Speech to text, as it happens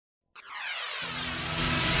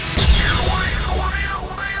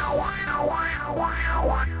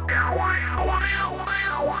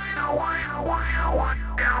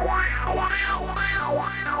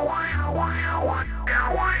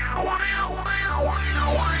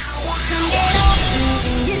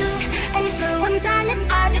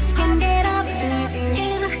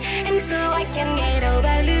So I can get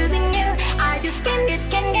over losing you. I just can't get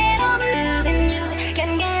over losing you.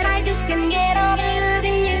 I just can't get over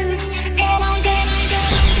losing you.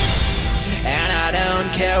 And I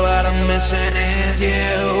don't care what I'm missing is you.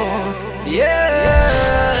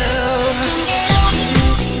 Yeah.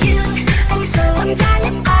 I'm so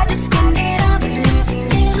tired, I just can't get over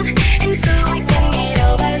losing you. And so I can get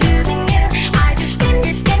over losing you. I just can't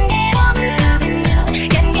get over losing you.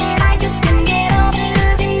 I just can't get over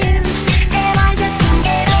losing you. And I just can't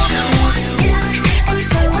get over losing you. I'm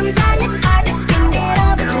so tired, I just can't get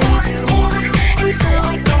over losing you. And so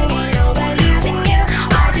I can get over losing you.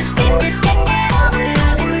 I just can't get over losing you.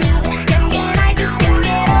 I just can't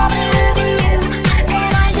get over losing you. And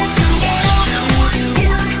I just can't get over losing you. I'm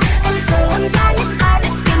so tired, I just can't get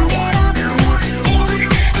over losing you. And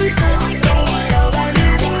so I can get over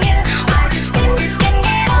losing you. I just can't get over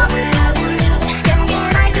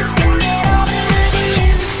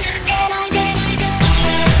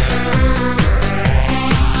losing you. I just can't get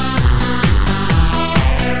over losing you. And I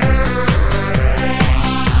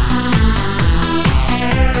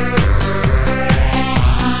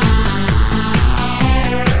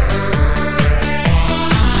just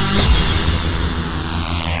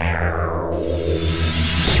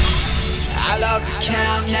I lost the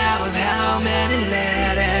count now of how many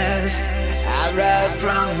letters I wrote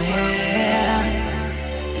from here.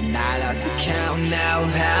 And I lost the count now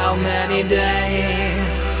of how many days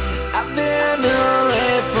I've been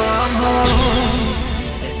away from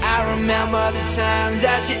home. And I remember the times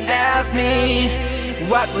that you asked me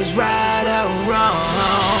what was right or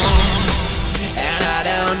wrong. And I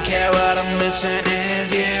don't care what I'm missing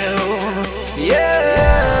is you.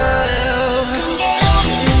 Yeah.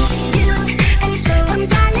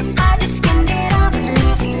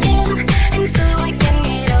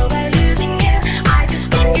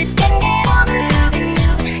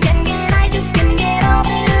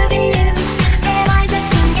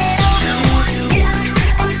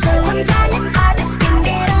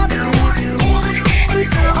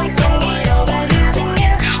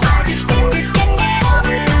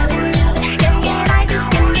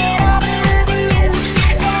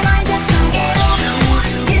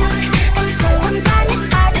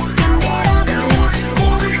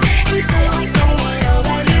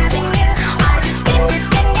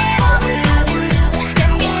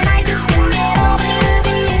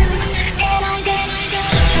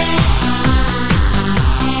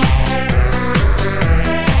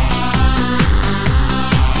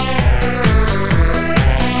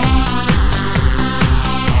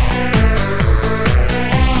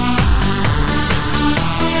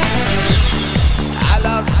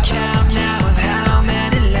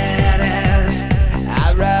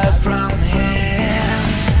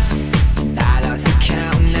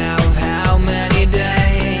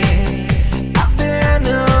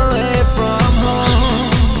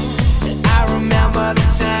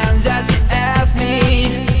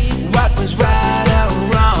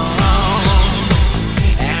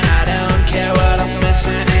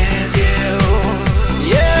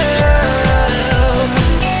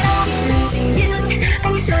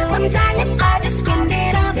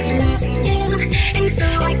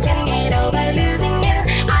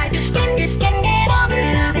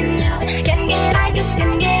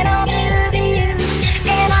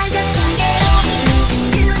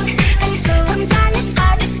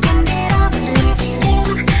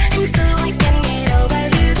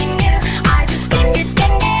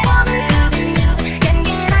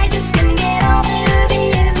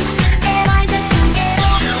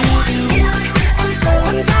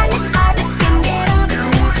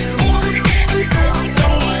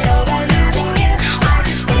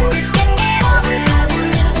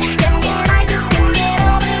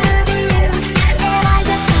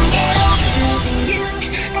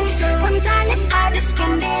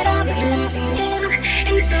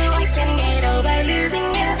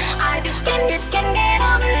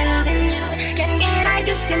 I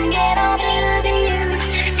just can't get over losing